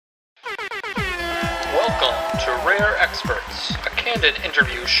Welcome to Rare Experts, a candid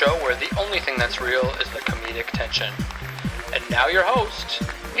interview show where the only thing that's real is the comedic tension. And now your host,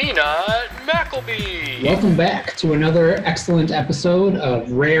 Peanut Mackleby. Welcome back to another excellent episode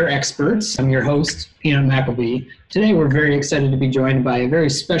of Rare Experts. I'm your host, Peanut Mackleby. Today we're very excited to be joined by a very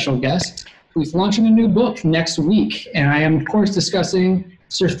special guest who's launching a new book next week. And I am, of course, discussing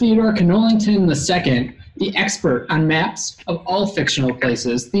Sir Theodore Knowlington II, the expert on maps of all fictional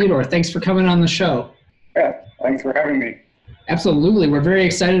places. Theodore, thanks for coming on the show. Yeah, thanks for having me. Absolutely. We're very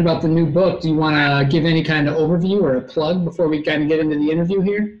excited about the new book. Do you want to give any kind of overview or a plug before we kind of get into the interview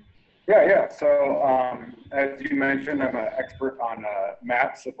here? Yeah. So, as you mentioned, I'm an expert on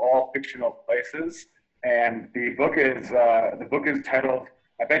maps of all fictional places, and the book is titled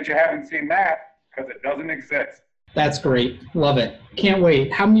 "I Bet You Haven't Seen That Because It Doesn't Exist." That's great. Love it. Can't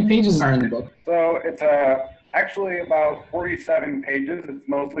wait. How many pages are in the book? So it's actually about 47 pages. It's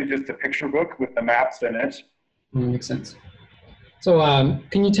mostly just a picture book with the maps in it. Makes sense. So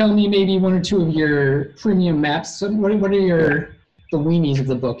can you tell me maybe one or two of your premium maps? What are the weenies of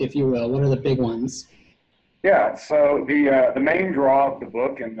the book, if you will? What are the big ones? Yeah, so the main draw of the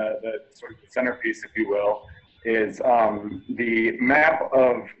book and the sort of the centerpiece, if you will, is the map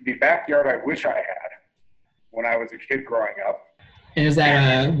of the backyard I wish I had when I was a kid growing up. And is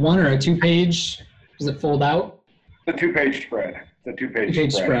that a one or a two-page? Does it fold out? It's a two-page spread.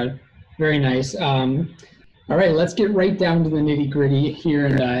 Two-page spread. Very nice. All right, let's get right down to the nitty-gritty here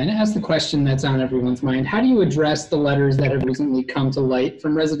and ask the question that's on everyone's mind. How do you address the letters that have recently come to light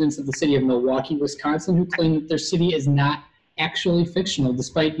from residents of the city of Milwaukee, Wisconsin, who claim that their city is not actually fictional,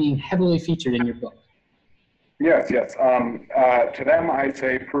 despite being heavily featured in your book? Yes. To them, I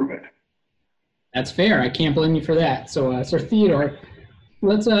say, prove it. That's fair. I can't blame you for that. So, Sir Theodore,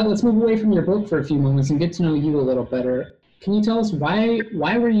 let's move away from your book for a few moments and get to know you a little better. Can you tell us why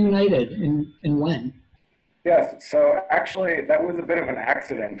we're united and when? Yes. So actually, that was a bit of an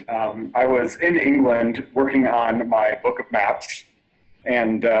accident. I was in England working on my book of maps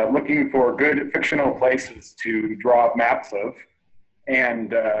and looking for good fictional places to draw maps of, and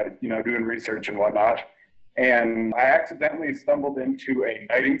doing research and whatnot. And I accidentally stumbled into a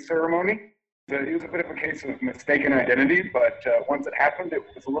knighting ceremony. It was a bit of a case of mistaken identity, but once it happened, it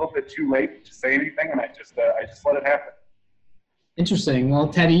was a little bit too late to say anything, and I just let it happen. Interesting. Well,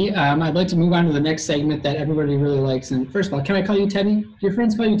 Teddy, I'd like to move on to the next segment that everybody really likes. And first of all, can I call you Teddy? Do your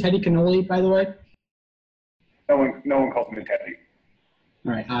friends call you Teddy Cannoli, by the way? No one calls me Teddy.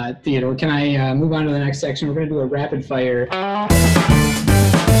 All right, Theodore, can I move on to the next section? We're going to do a rapid fire.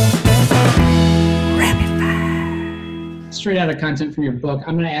 Straight out of content from your book,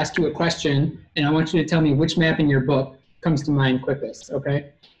 I'm going to ask you a question, and I want you to tell me which map in your book comes to mind quickest,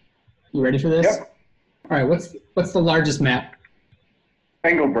 okay? You ready for this? Yep. All right, what's the largest map?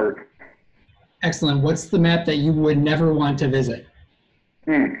 Engelberg. Excellent. What's the map that you would never want to visit?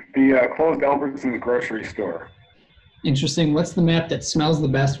 The closed Albertsons grocery store. Interesting. What's the map that smells the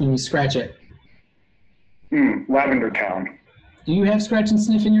best when you scratch it? Lavender Town. Do you have scratch and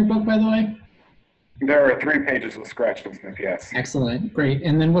sniff in your book, by the way? There are 3 pages of scratch and sniff, yes. Excellent. Great.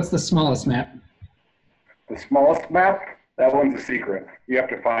 And then what's the smallest map? The smallest map? That one's a secret. You have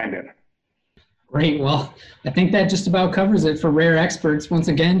to find it. Great. Well, I think that just about covers it for Rare Experts. Once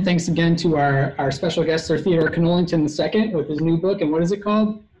again, thanks again to our special guest, Sir Theodore Knowlington II, with his new book. And what is it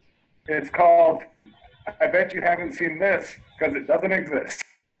called? It's called I Bet You Haven't Seen This Because It Doesn't Exist.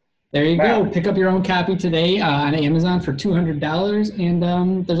 There you go. Pick up your own copy today on Amazon for $200,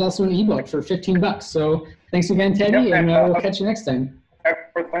 and there's also an ebook for $15. So thanks again, Teddy, and we'll catch you next time.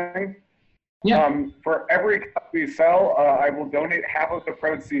 Everything. Yeah. For every copy we sell, I will donate half of the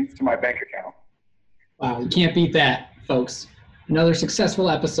proceeds to my bank account. Wow, you can't beat that, folks. Another successful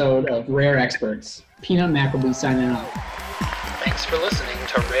episode of Rare Experts. Peanut Mackleby signing off. Thanks for listening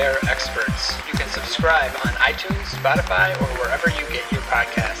to Rare Experts. You can subscribe on iTunes, Spotify, or wherever you get your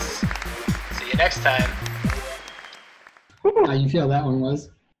podcasts. See you next time. How you feel that one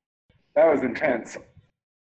was? That was intense.